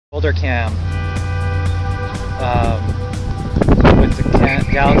Older cam with the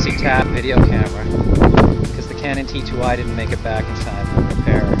Galaxy Tab video camera because the Canon T2i didn't make it back in time for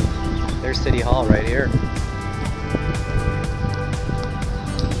repair. There's City Hall right here.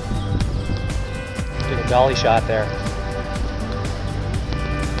 Did a dolly shot there.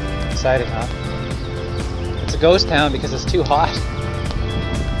 Exciting, huh? It's a ghost town because it's too hot.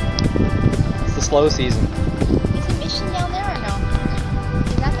 It's the slow season. Is the mission down there or no?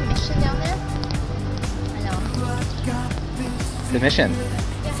 Is that the mission down there? I know. The mission? Yeah.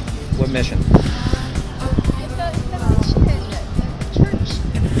 What mission? The mission, the church.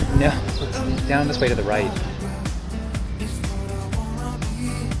 No, it's down this way to the right.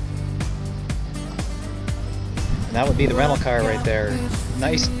 And that would be the rental car right there.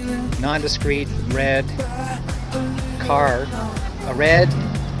 Nice, nondescript red car. A red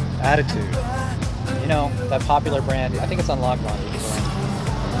Attitude. You know, that popular brand. I think it's unlocked on.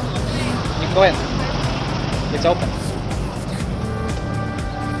 You can go in. It's open.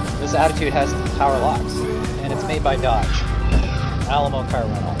 This Attitude has power locks. And it's made by Dodge. Alamo Car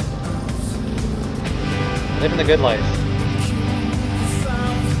Rental. Living the good life.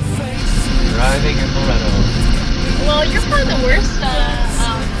 Driving in Loreto. Well, you're probably the worst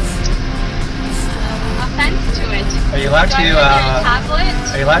offense to it. Are you allowed to? Drive with your tablet?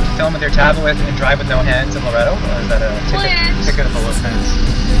 Are you allowed to film with your tablet and drive with no hands in Loreto, or is that a ticketable offense?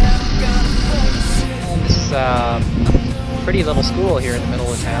 This is a pretty little school here in the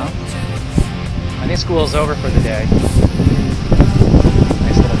middle of town. I think school's over for the day.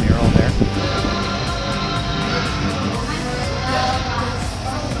 Nice little mural there.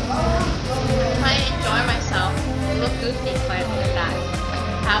 I enjoy myself. I look goofy playing with that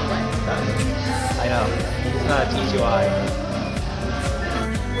tablet. I know. It's not a T2i.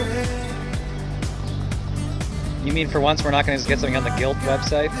 You mean for once we're not going to get something on the Guilt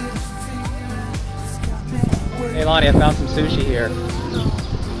website? Hey Lonnie, I found some sushi here.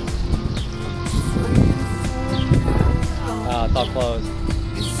 It's all closed.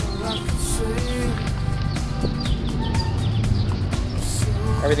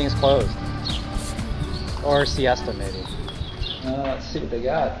 Everything's closed. Or siesta maybe. Let's see what they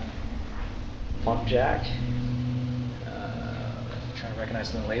got. Plum Jack. Trying to recognize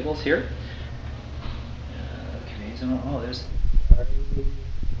some of the labels here. Oh, there's.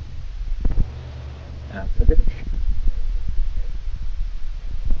 I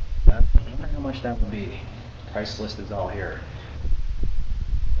wonder how much that would be. Price list is all here.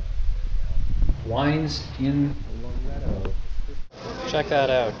 Wines in Loreto. Check that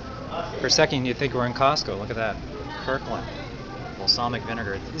out. For a second, you'd think we're in Costco. Look at that. Kirkland. Balsamic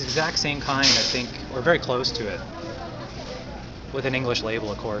vinegar. It's the exact same kind, I think, or very close to it. With an English label,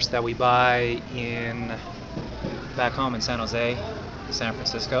 of course, that we buy in back home in San Jose, San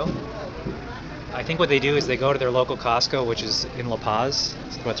Francisco. I think what they do is they go to their local Costco, which is in La Paz.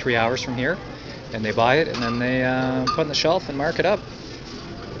 It's about 3 hours from here. And they buy it, and then they put it on the shelf and mark it up.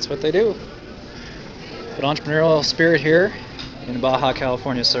 That's what they do. But entrepreneurial spirit here in Baja,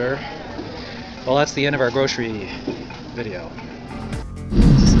 California, sir. Well, that's the end of our grocery video.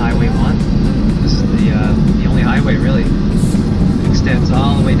 This is Highway 1. This is the only highway, really. It extends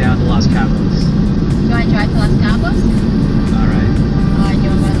all the way down to Los Cabos. You want to drive to Los Cabos? Alright. Or you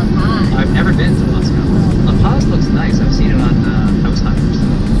want to go to La Paz? I've never been to Los Cabos. La Paz looks nice. I've seen it on House Hunters.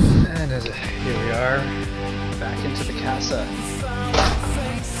 And here we are, back into the casa.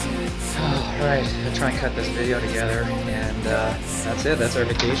 Alright, I'll try and cut this video together, and that's it. That's our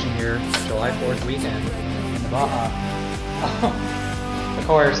vacation here, July 4th weekend in the Baja. Of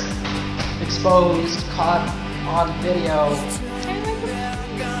course, exposed, caught on video.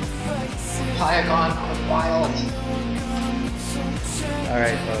 Payagon are wild.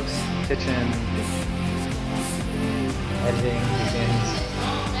 Alright folks, kitchen, editing begins.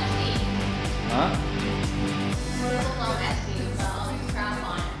 Huh?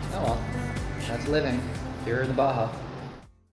 Oh well, that's living here in the Baja.